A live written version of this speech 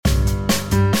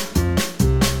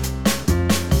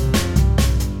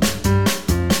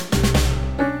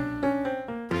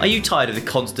Are you tired of the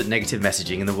constant negative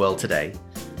messaging in the world today?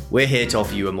 We're here to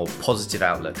offer you a more positive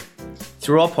outlook.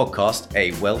 Through our podcast,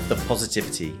 A Wealth of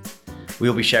Positivity, we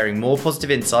will be sharing more positive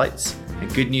insights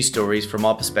and good news stories from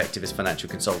our perspective as financial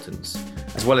consultants,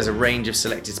 as well as a range of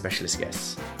selected specialist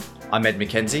guests. I'm Ed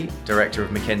McKenzie, Director of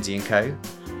McKenzie & Co.,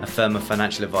 a firm of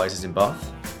financial advisors in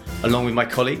Bath. Along with my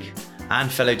colleague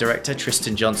and fellow director,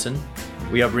 Tristan Johnson,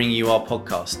 we are bringing you our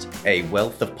podcast, A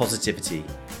Wealth of Positivity.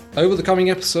 Over the coming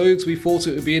episodes, we thought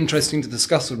it would be interesting to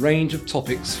discuss a range of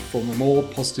topics from a more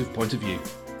positive point of view.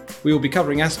 We will be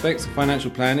covering aspects of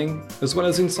financial planning, as well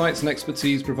as insights and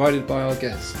expertise provided by our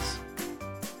guests.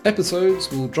 Episodes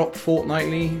will drop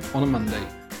fortnightly on a Monday,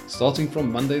 starting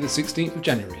from Monday the 16th of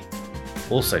January.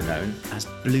 Also known as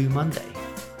Blue Monday.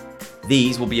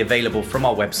 These will be available from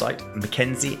our website,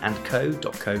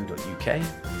 mackenzieandco.co.uk,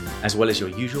 as well as your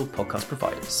usual podcast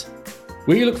providers.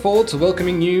 We look forward to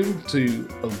welcoming you to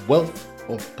A Wealth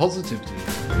of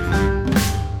Positivity.